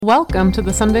Welcome to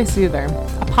The Sunday Soother,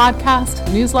 a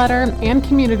podcast, newsletter, and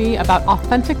community about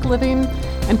authentic living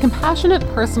and compassionate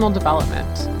personal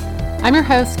development. I'm your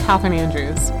host, Catherine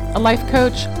Andrews, a life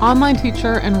coach, online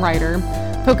teacher, and writer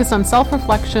focused on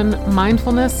self-reflection,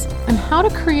 mindfulness, and how to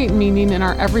create meaning in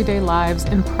our everyday lives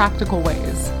in practical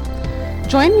ways.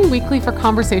 Join me weekly for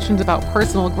conversations about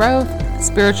personal growth,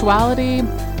 spirituality,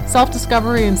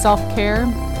 self-discovery, and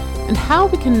self-care, and how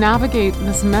we can navigate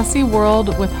this messy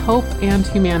world with hope and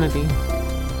humanity.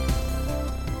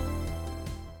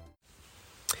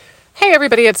 Hey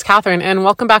everybody, it's Catherine, and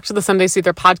welcome back to the Sunday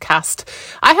Soother podcast.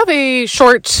 I have a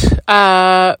short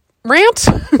rant,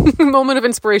 moment of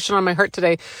inspiration on my heart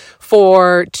today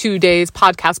for today's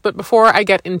podcast. But before I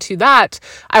get into that,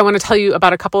 I want to tell you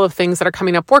about a couple of things that are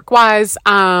coming up work-wise.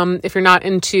 If you're not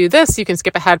into this, you can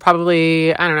skip ahead probably,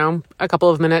 a couple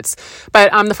of minutes.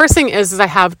 But the first thing is I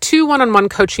have 2 one-on-one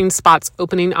coaching spots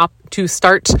opening up to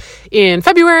start in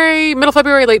February, middle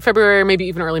February, late February, maybe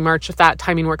even early March, if that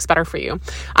timing works better for you.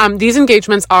 These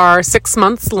engagements are 6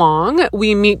 months long.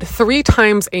 We meet 3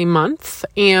 times a month,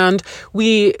 and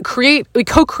we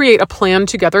co-create a plan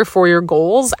together for your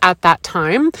goals at that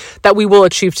time that we will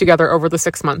achieve together over the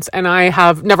 6 months. And I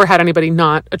have never had anybody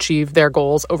not achieve their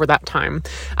goals over that time.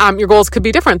 Your goals could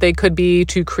be different. They could be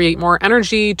to create more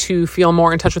energy, to feel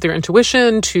more in touch with your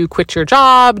intuition, to quit your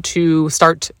job, to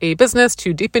start a business,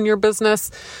 to deepen your business,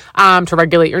 to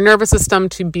regulate your nervous system,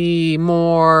 to be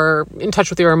more in touch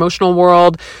with your emotional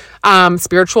world.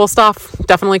 Spiritual stuff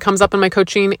definitely comes up in my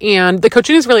coaching. And the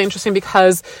coaching is really interesting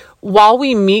because while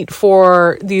we meet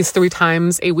for these 3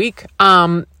 times a week,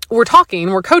 we're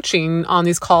coaching on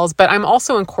these calls, but I'm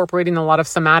also incorporating a lot of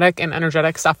somatic and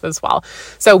energetic stuff as well.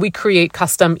 So we create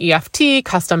custom EFT,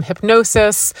 custom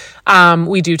hypnosis.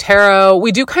 We do tarot.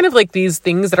 We do kind of like these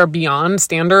things that are beyond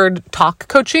standard talk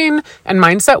coaching and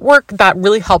mindset work that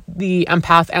really help the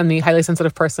empath and the highly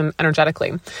sensitive person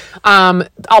energetically. I'll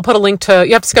put a link to,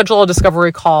 you have to schedule a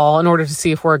discovery call in order to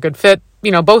see if we're a good fit,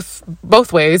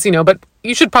 both ways, but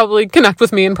you should probably connect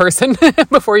with me in person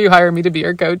before you hire me to be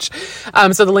your coach.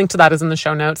 So the link to that is in the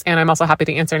show notes. And I'm also happy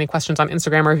to answer any questions on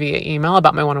Instagram or via email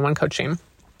about my one-on-one coaching.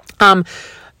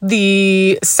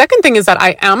 The second thing is that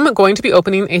I am going to be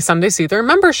opening a Sunday Soother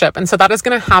membership. And so that is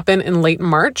going to happen in late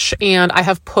March. And I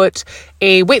have put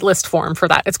a waitlist form for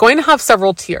that. It's going to have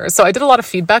several tiers. So I did a lot of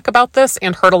feedback about this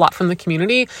and heard a lot from the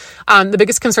community. The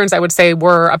biggest concerns I would say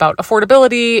were about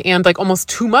affordability and like almost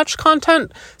too much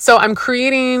content. So I'm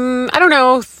creating,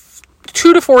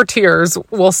 2 to 4 tiers,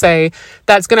 we'll say,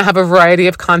 that's going to have a variety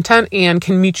of content and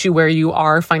can meet you where you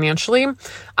are financially.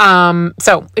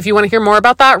 So if you want to hear more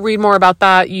about that, read more about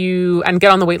that, and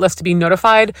get on the wait list to be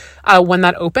notified when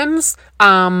that opens.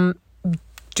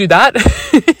 Do that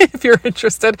if you're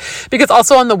interested, because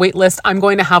also on the wait list, I'm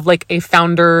going to have like a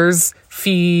founder's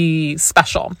fee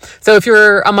special. So if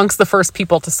you're amongst the first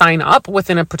people to sign up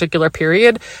within a particular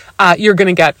period, you're going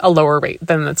to get a lower rate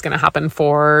than that's going to happen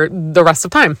for the rest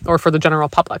of time or for the general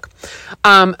public.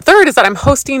 Third is that I'm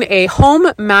hosting a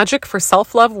home magic for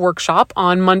self-love workshop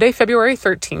on Monday, February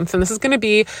 13th. And this is going to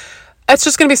be It's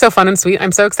just going to be so fun and sweet.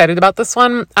 I'm so excited about this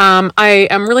one. I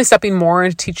am really stepping more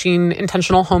into teaching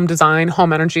intentional home design,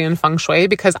 home energy, and feng shui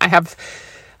because I have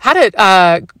had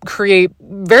it create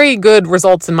very good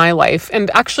results in my life. And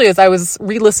actually, as I was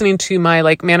re-listening to my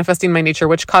Manifesting My Nature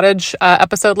Witch Cottage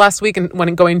episode last week, and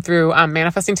when going through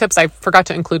manifesting tips, I forgot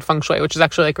to include feng shui, which is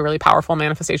actually a really powerful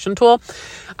manifestation tool.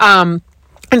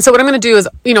 And so what I'm going to do is,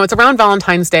 it's around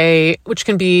Valentine's Day, which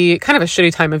can be kind of a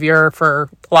shitty time of year for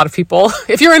a lot of people.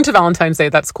 If you're into Valentine's Day,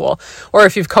 that's cool. Or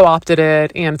if you've co-opted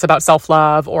it and it's about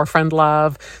self-love or friend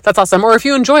love, that's awesome. Or if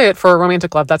you enjoy it for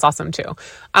romantic love, that's awesome too.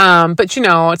 But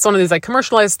it's one of these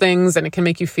commercialized things, and it can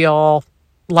make you feel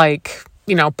like,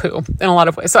 poo in a lot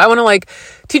of ways. So I want to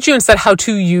teach you instead how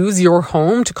to use your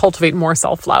home to cultivate more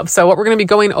self-love. So what we're going to be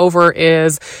going over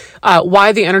is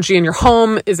why the energy in your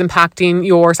home is impacting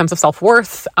your sense of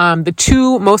self-worth, the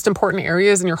 2 most important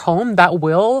areas in your home that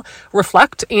will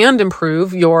reflect and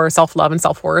improve your self-love and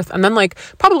self-worth, and then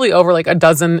probably over a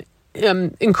dozen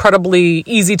incredibly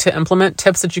easy to implement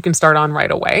tips that you can start on right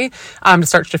away to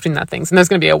start shifting that things. And there's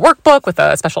going to be a workbook with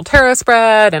a special tarot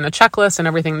spread and a checklist and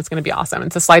everything that's going to be awesome.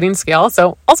 It's a sliding scale.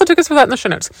 So also tickets for that in the show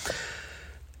notes.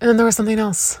 And then there was something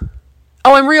else.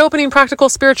 Oh, I'm reopening Practical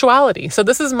Spirituality. So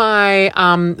this is my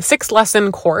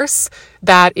 6-lesson course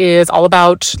that is all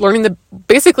about learning the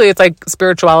basically it's like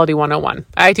spirituality 101.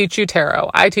 I teach you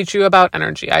tarot. I teach you about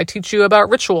energy. I teach you about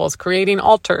rituals, creating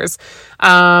altars,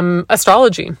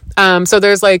 astrology. So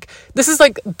there's like, this is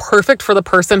like perfect for the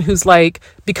person who's like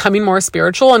becoming more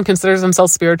spiritual and considers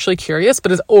themselves spiritually curious,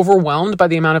 but is overwhelmed by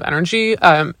the amount of energy,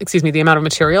 the amount of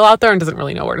material out there and doesn't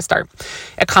really know where to start.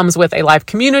 It comes with a live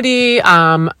community.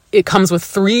 It comes with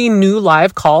 3 new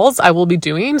live calls I will be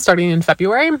doing starting in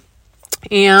February.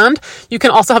 And you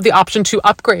can also have the option to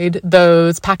upgrade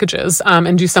those packages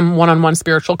and do some one-on-one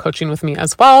spiritual coaching with me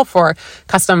as well for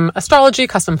custom astrology,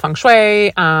 custom feng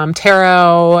shui,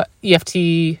 tarot, EFT.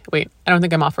 Wait, I don't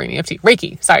think I'm offering EFT.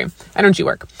 Reiki, sorry, energy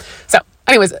work. So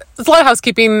anyways, it's a lot of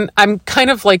housekeeping. I'm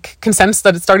kind of like consensed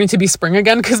that it's starting to be spring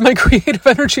again because my creative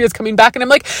energy is coming back and I'm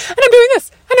like, and I'm doing this,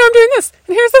 and now I'm doing this,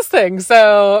 and here's this thing.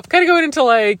 So I'm kind of going into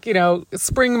like,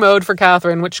 spring mode for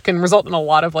Catherine, which can result in a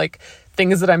lot of like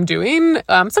things that I'm doing,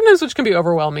 sometimes which can be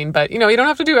overwhelming, but you don't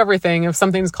have to do everything. If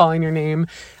something's calling your name,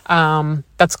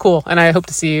 that's cool. And I hope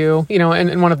to see you,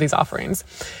 in one of these offerings.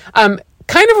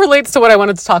 Kind of relates to what I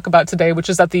wanted to talk about today, which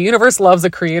is that the universe loves a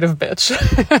creative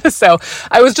bitch. So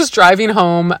I was just driving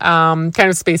home, kind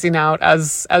of spacing out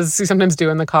as you sometimes do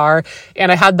in the car. And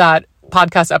I had that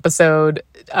podcast episode,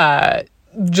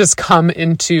 just come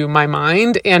into my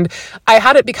mind. And I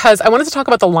had it because I wanted to talk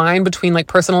about the line between like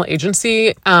personal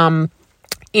agency,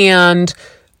 and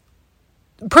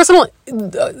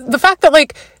the fact that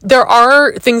like there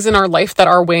are things in our life that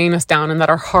are weighing us down and that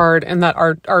are hard and that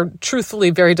are truthfully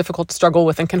very difficult to struggle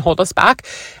with and can hold us back.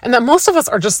 And that most of us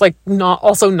are just like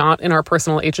not in our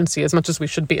personal agency as much as we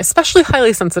should be, especially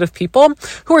highly sensitive people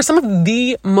who are some of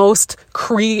the most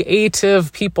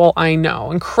creative people I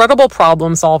know, incredible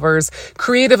problem solvers,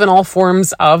 creative in all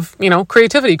forms of,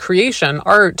 creativity, creation,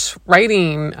 art,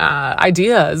 writing,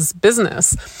 ideas,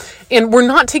 business. And we're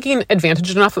not taking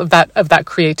advantage enough of that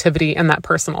creativity and that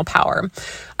personal power.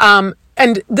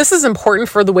 And this is important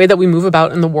for the way that we move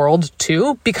about in the world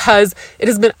too, because it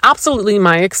has been absolutely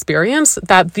my experience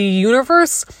that the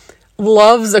universe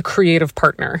loves a creative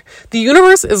partner. The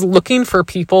universe is looking for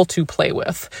people to play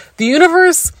with. The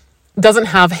universe doesn't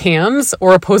have hands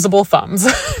or opposable thumbs,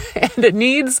 and it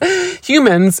needs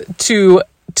humans to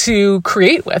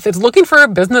create with. It's looking for a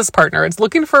business partner. It's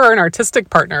looking for an artistic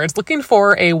partner. It's looking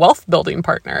for a wealth building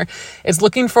partner. It's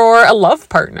looking for a love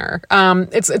partner.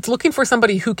 It's looking for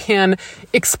somebody who can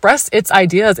express its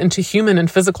ideas into human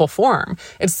and physical form.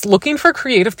 It's looking for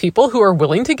creative people who are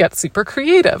willing to get super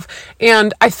creative.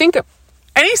 And I think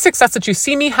any success that you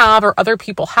see me have or other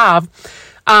people have,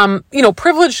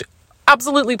 privilege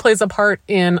absolutely plays a part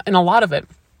in a lot of it.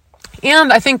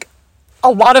 And I think a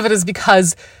lot of it is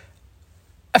because,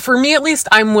 for me at least,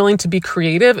 I'm willing to be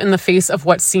creative in the face of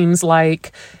what seems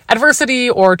like adversity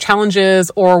or challenges,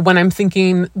 or when I'm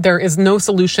thinking there is no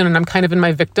solution and I'm kind of in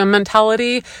my victim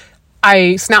mentality.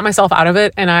 I snap myself out of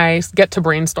it and I get to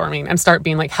brainstorming and start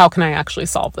being like, how can I actually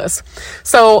solve this?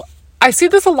 So I see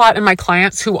this a lot in my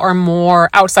clients who are more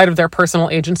outside of their personal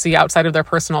agency, outside of their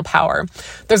personal power.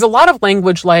 There's a lot of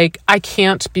language like, I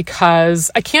can't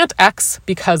X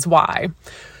because Y.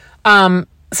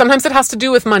 Sometimes it has to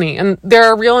do with money, and there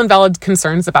are real and valid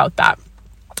concerns about that.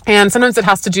 And sometimes it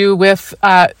has to do with,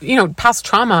 past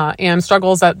trauma and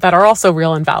struggles that are also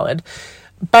real and valid.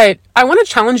 But I want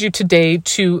to challenge you today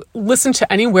to listen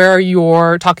to anywhere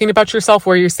you're talking about yourself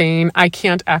where you're saying, I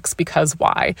can't X because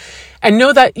Y. And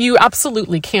know that you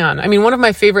absolutely can. I mean, one of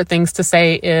my favorite things to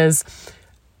say is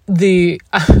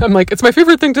it's my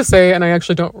favorite thing to say, and I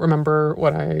actually don't remember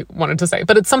what I wanted to say,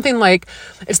 but it's something like,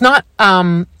 it's not,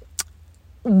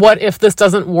 what if this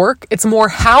doesn't work? It's more,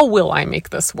 how will I make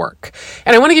this work?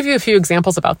 And I want to give you a few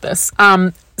examples about this.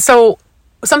 So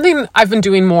something I've been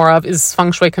doing more of is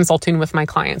feng shui consulting with my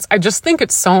clients. I just think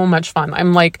it's so much fun.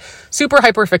 I'm like super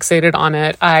hyper fixated on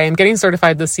it. I am getting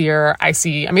certified this year. I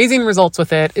see amazing results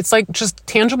with it. It's like just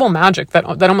tangible magic that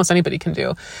almost anybody can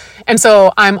do. And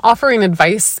so I'm offering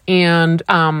advice and,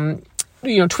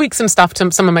 tweaks and stuff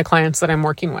to some of my clients that I'm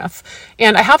working with.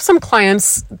 And I have some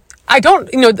clients,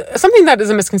 something that is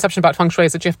a misconception about feng shui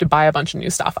is that you have to buy a bunch of new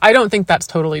stuff. I don't think that's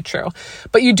totally true,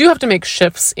 but you do have to make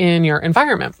shifts in your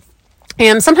environment.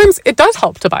 And sometimes it does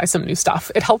help to buy some new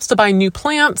stuff. It helps to buy new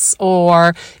plants,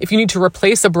 or if you need to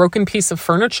replace a broken piece of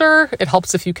furniture, it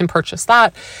helps if you can purchase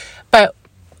that. But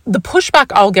the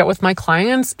pushback I'll get with my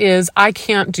clients is, I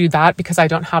can't do that because I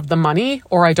don't have the money,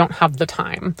 or I don't have the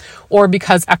time, or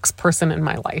because X person in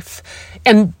my life.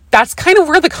 And that's kind of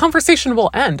where the conversation will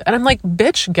end. And I'm like,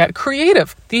 bitch, get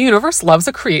creative. The universe loves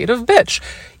a creative bitch.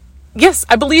 Yes,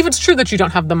 I believe it's true that you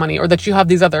don't have the money or that you have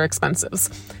these other expenses.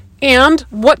 And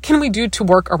what can we do to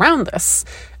work around this?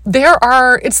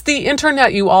 It's the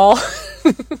internet, you all.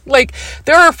 Like,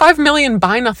 there are 5 million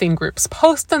buy nothing groups.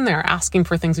 Post in there asking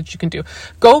for things that you can do.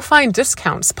 Go find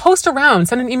discounts. Post around.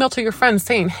 Send an email to your friends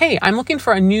saying, hey, I'm looking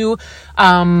for a new,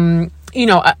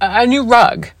 a new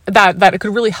rug that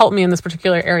could really help me in this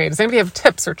particular area. Does anybody have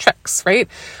tips or tricks, right?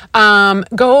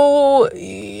 Go,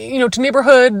 to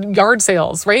neighborhood yard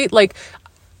sales, right? Like,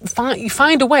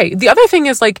 find a way. The other thing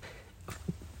is, like,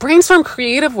 brainstorm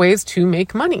creative ways to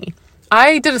make money.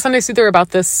 I did a Sunday Soother about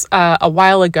this a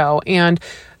while ago, and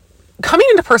coming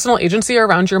into personal agency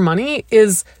around your money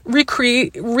is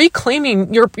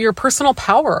reclaiming your personal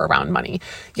power around money.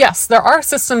 Yes, there are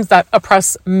systems that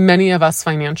oppress many of us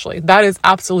financially. That is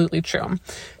absolutely true.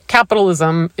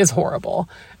 Capitalism is horrible.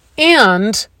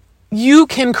 And you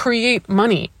can create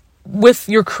money with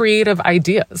your creative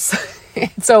ideas.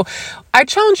 So I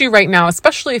challenge you right now,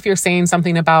 especially if you're saying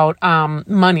something about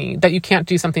money, that you can't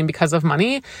do something because of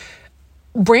money.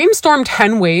 Brainstorm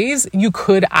 10 ways you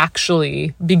could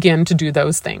actually begin to do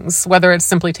those things, whether it's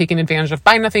simply taking advantage of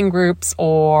buy nothing groups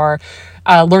or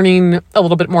learning a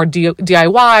little bit more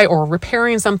DIY or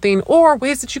repairing something, or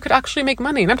ways that you could actually make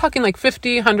money. And I'm talking like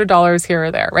 $50, $100 here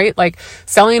or there, right? Like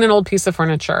selling an old piece of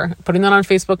furniture, putting that on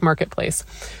Facebook Marketplace,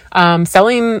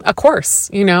 selling a course,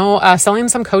 selling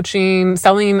some coaching,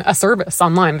 selling a service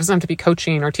online. It doesn't have to be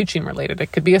coaching or teaching related.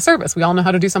 It could be a service. We all know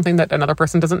how to do something that another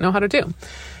person doesn't know how to do.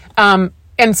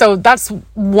 And so that's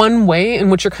one way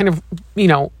in which you're kind of,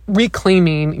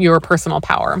 reclaiming your personal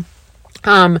power.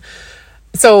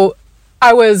 So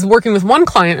I was working with one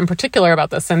client in particular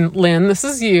about this, and Lynn, this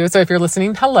is you. So if you're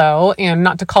listening, hello, and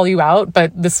not to call you out,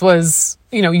 but this was,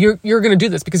 you're going to do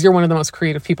this because you're one of the most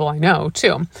creative people I know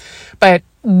too. But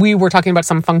we were talking about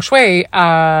some feng shui,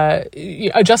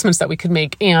 adjustments that we could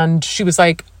make. And she was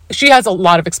like, she has a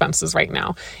lot of expenses right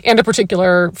now and a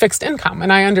particular fixed income.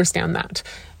 And I understand that.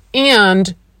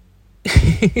 And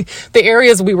the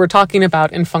areas we were talking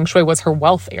about in feng shui was her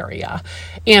wealth area.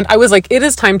 And I was like, it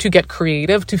is time to get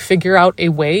creative to figure out a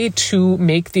way to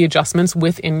make the adjustments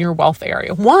within your wealth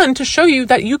area. One, to show you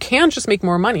that you can just make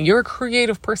more money. You're a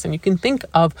creative person. You can think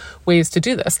of ways to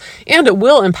do this, and it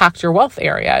will impact your wealth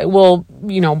area. It will,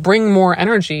 bring more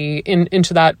energy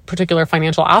into that particular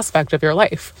financial aspect of your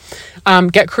life.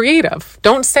 Get creative.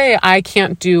 Don't say I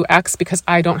can't do X because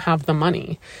I don't have the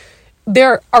money.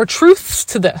 There are truths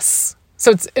to this.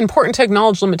 So it's important to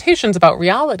acknowledge limitations about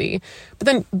reality, but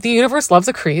then the universe loves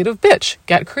a creative bitch.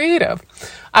 Get creative.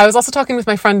 I was also talking with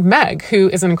my friend Meg, who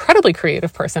is an incredibly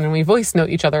creative person, and we voice note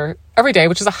each other every day,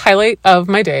 which is a highlight of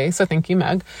my day. So thank you,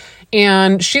 Meg.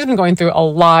 And she's been going through a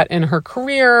lot in her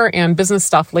career and business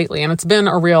stuff lately, and it's been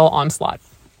a real onslaught.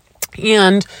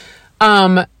 And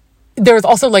there's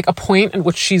also like a point at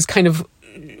which she's kind of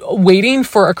waiting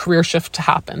for a career shift to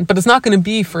happen, but it's not going to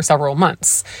be for several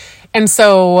months. And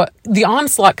so the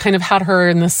onslaught kind of had her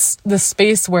in this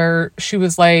space where she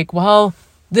was like, well,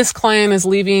 this client is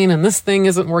leaving and this thing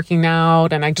isn't working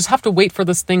out, and I just have to wait for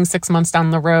this thing 6 months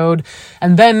down the road,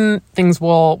 and then things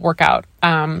will work out.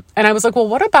 And I was like, well,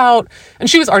 what about, and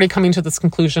she was already coming to this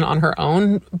conclusion on her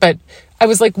own, but I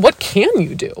was like, what can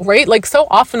you do, right? Like, so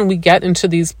often we get into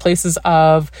these places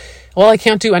of, well, I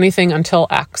can't do anything until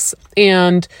X.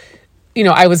 And,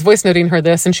 I was voice noting her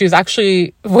this, and she was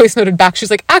actually voice noted back.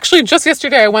 She's like, actually, just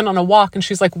yesterday I went on a walk, and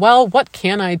she's like, well, what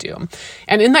can I do?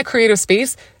 And in that creative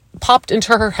space popped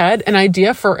into her head an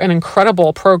idea for an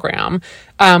incredible program,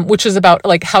 which is about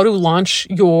like how to launch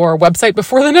your website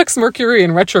before the next Mercury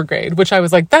in retrograde, which I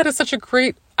was like, that is such a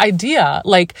great idea.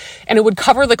 Like, and it would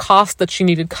cover the cost that she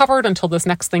needed covered until this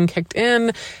next thing kicked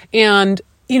in. And,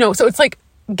 so it's like,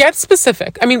 get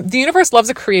specific. I mean, the universe loves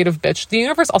a creative bitch. The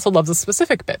universe also loves a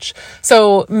specific bitch.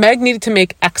 So Meg needed to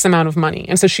make X amount of money.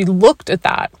 And so she looked at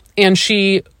that and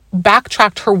she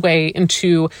backtracked her way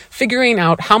into figuring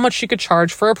out how much she could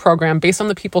charge for a program based on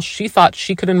the people she thought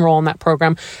she could enroll in that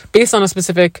program, based on a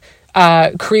specific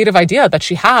creative idea that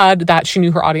she had that she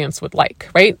knew her audience would like,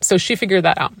 right? So she figured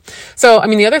that out. So, I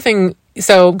mean, the other thing,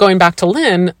 so going back to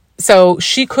Lynn, so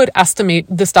she could estimate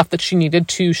the stuff that she needed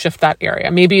to shift that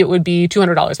area. Maybe it would be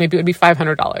 $200. Maybe it would be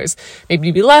 $500. Maybe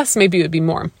it'd be less. Maybe it would be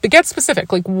more. But get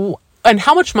specific, like, and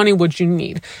how much money would you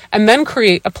need? And then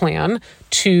create a plan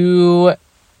to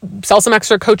sell some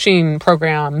extra coaching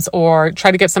programs or try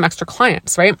to get some extra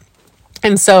clients, right?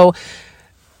 And so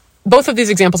both of these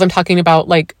examples, I'm talking about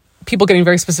like people getting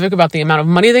very specific about the amount of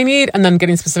money they need and then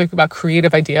getting specific about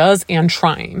creative ideas and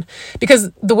trying.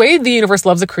 Because the way the universe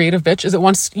loves a creative bitch is it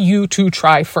wants you to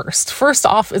try first. First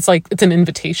off, it's like, it's an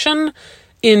invitation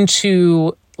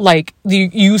into like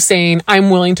you saying, I'm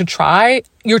willing to try,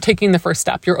 you're taking the first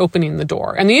step. You're opening the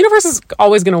door. And the universe is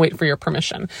always going to wait for your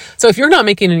permission. So if you're not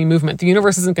making any movement, the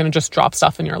universe isn't going to just drop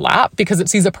stuff in your lap because it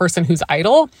sees a person who's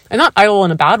idle, and not idle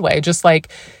in a bad way, just like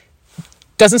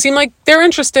doesn't seem like they're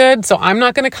interested. So I'm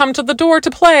not going to come to the door to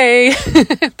play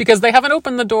because they haven't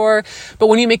opened the door. But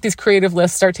when you make these creative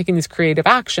lists, start taking these creative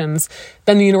actions,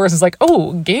 then the universe is like,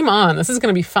 oh, game on. This is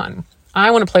going to be fun.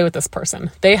 I want to play with this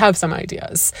person. They have some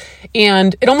ideas.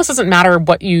 And it almost doesn't matter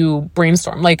what you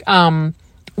brainstorm. Like,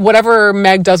 whatever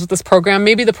Meg does with this program,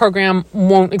 maybe the program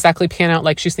won't exactly pan out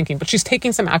like she's thinking, but she's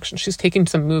taking some action. She's taking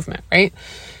some movement, right?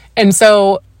 And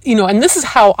so, and this is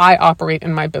how I operate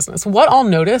in my business. What I'll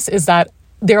notice is that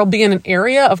there'll be an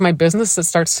area of my business that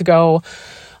starts to go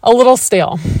a little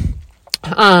stale.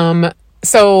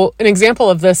 So an example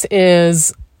of this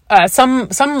is some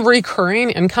recurring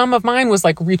income of mine was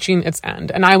like reaching its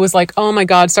end. And I was like, oh my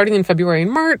God, starting in February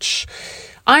and March,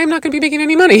 I'm not going to be making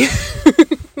any money.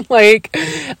 Like,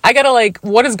 I gotta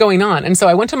what is going on? And so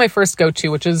I went to my first go-to,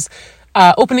 which is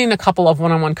opening a couple of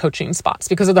one-on-one coaching spots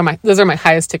because those are my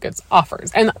highest tickets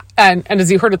offers. And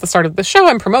as you heard at the start of the show,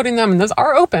 I'm promoting them and those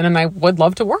are open, and I would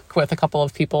love to work with a couple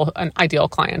of people and ideal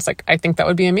clients. Like, I think that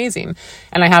would be amazing.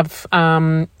 And I have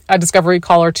a discovery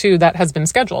call or two that has been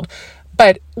scheduled.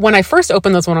 But when I first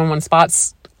opened those one-on-one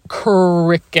spots,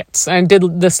 crickets. And I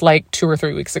did this 2 or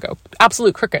 3 weeks ago.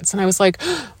 Absolute crickets. And I was like,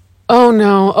 oh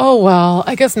no, oh well,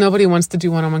 I guess nobody wants to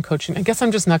do one-on-one coaching. I guess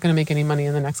I'm just not going to make any money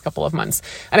in the next couple of months.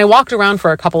 And I walked around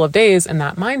for a couple of days in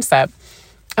that mindset.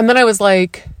 And then I was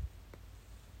like,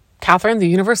 Catherine, the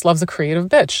universe loves a creative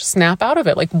bitch. Snap out of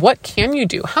it. Like, what can you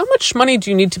do? How much money do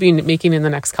you need to be making in the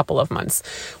next couple of months?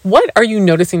 What are you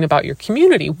noticing about your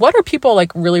community? What are people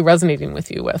really resonating with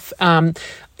you with? I'm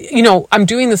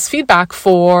doing this feedback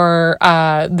for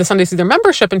the Sunday Soother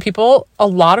membership, and a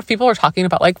lot of people are talking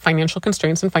about financial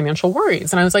constraints and financial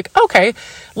worries. And I was like, okay,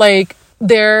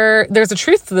 there's a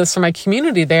truth to this for my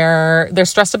community. They're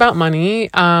stressed about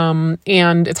money,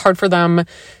 and it's hard for them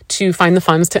to find the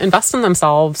funds to invest in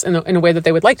themselves in a way that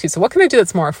they would like to. So what can I do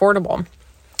that's more affordable?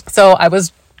 So I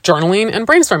was journaling and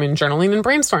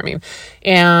brainstorming.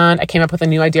 And I came up with a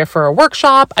new idea for a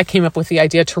workshop. I came up with the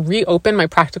idea to reopen my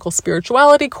practical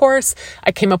spirituality course.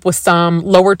 I came up with some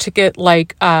lower ticket,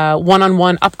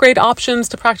 one-on-one upgrade options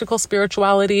to practical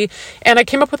spirituality. And I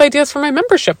came up with ideas for my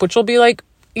membership, which will be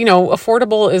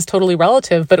affordable is totally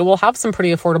relative, but it will have some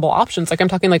pretty affordable options. I'm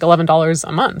talking $11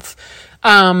 a month.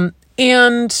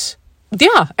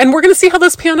 And we're going to see how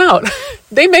those pan out.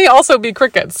 They may also be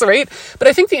crickets, right? But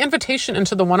I think the invitation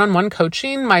into the one-on-one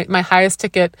coaching, my highest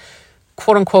ticket,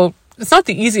 quote unquote, it's not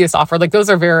the easiest offer. Those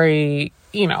are very,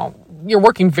 you're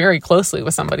working very closely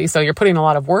with somebody, so you're putting a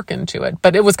lot of work into it.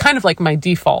 But it was kind of my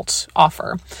default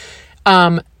offer.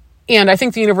 And I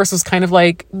think the universe was kind of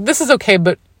this is okay,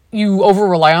 but you over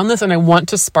rely on this, and I want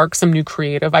to spark some new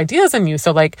creative ideas in you.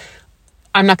 So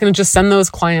I'm not going to just send those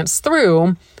clients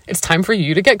through. It's time for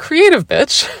you to get creative,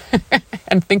 bitch,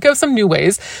 and think of some new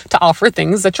ways to offer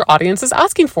things that your audience is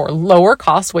asking for. Lower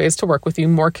cost ways to work with you,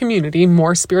 more community,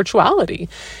 more spirituality.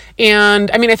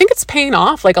 And I think it's paying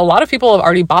off. A lot of people have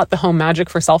already bought the Home Magic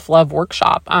for Self-Love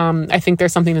workshop. I think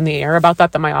there's something in the air about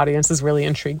that my audience is really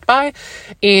intrigued by.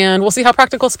 And we'll see how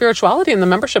practical spirituality and the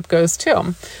membership goes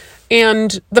too.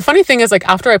 And the funny thing is,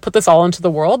 after I put this all into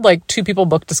the world, 2 people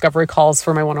booked discovery calls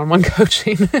for my one-on-one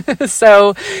coaching.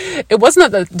 So it wasn't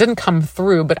that it didn't come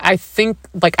through, but I think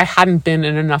I hadn't been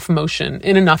in enough motion,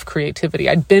 in enough creativity.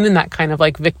 I'd been in that kind of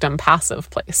victim passive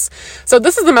place. So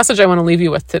this is the message I want to leave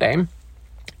you with today,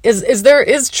 is there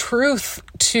is truth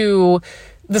to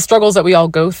the struggles that we all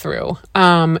go through,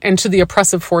 and to the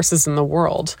oppressive forces in the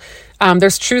world.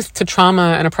 There's truth to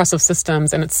trauma and oppressive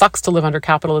systems, and it sucks to live under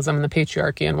capitalism and the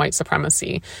patriarchy and white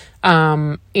supremacy.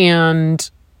 And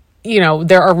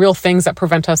there are real things that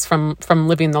prevent us from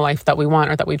living the life that we want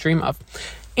or that we dream of.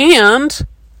 And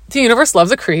the universe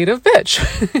loves a creative bitch.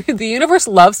 The universe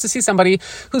loves to see somebody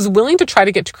who's willing to try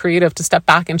to get creative, to step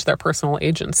back into their personal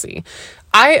agency.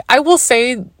 I will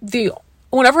say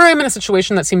whenever I'm in a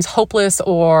situation that seems hopeless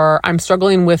or I'm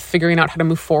struggling with figuring out how to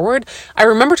move forward, I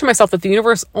remember to myself that the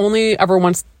universe only ever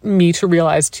wants me to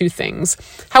realize 2 things: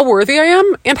 how worthy I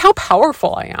am and how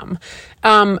powerful I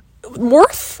am.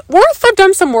 Worth I've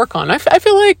done some work on. I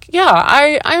feel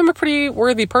I am a pretty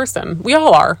worthy person. We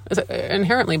all are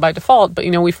inherently by default, but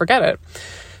we forget it.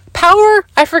 Power,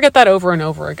 I forget that over and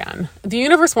over again. The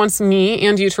universe wants me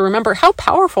and you to remember how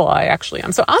powerful I actually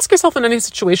am. So ask yourself in any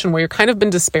situation where you've kind of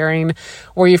been despairing,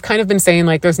 or you've kind of been saying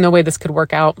like, there's no way this could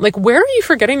work out. Like, where are you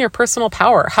forgetting your personal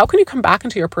power? How can you come back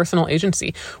into your personal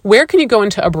agency? Where can you go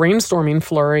into a brainstorming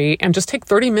flurry and just take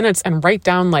 30 minutes and write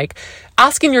down, like,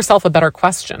 asking yourself a better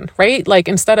question, right? Like,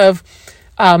 instead of,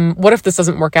 what if this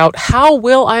doesn't work out? How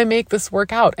will I make this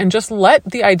work out? And just let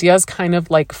the ideas kind of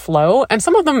like flow. And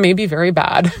some of them may be very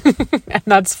bad and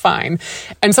that's fine.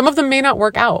 And some of them may not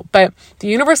work out, but the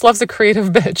universe loves a creative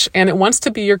bitch and it wants to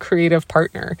be your creative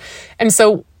partner. And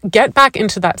so get back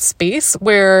into that space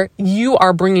where you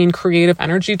are bringing creative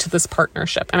energy to this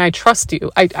partnership. And I trust you.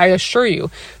 I assure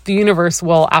you, the universe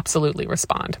will absolutely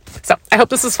respond. So I hope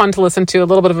this is fun to listen to, a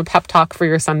little bit of a pep talk for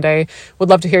your Sunday. Would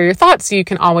love to hear your thoughts. You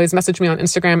can always message me on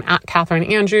Instagram at Catherine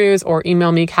Andrews, or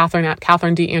email me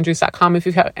Catherine@CatherineDAndrews.com if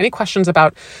you have any questions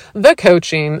about the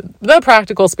coaching, the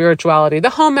practical spirituality,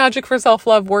 the home magic for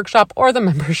self-love workshop, or the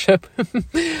membership.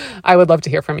 I would love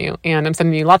to hear from you. And I'm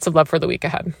sending you lots of love for the week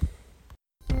ahead.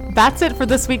 That's it for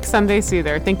this week's Sunday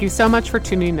Soother. Thank you so much for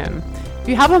tuning in. If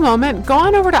you have a moment, go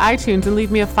on over to iTunes and leave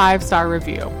me a 5-star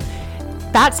review.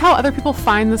 That's how other people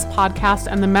find this podcast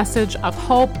and the message of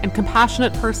hope and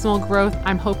compassionate personal growth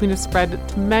I'm hoping to spread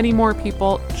to many more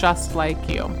people just like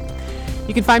you.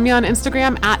 You can find me on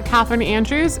Instagram at Catherine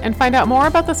Andrews and find out more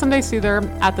about the Sunday Soother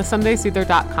at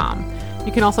thesundaysoother.com.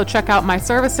 You can also check out my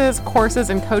services, courses,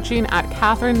 and coaching at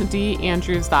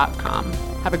CatherineDAndrews.com.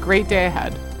 Have a great day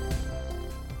ahead.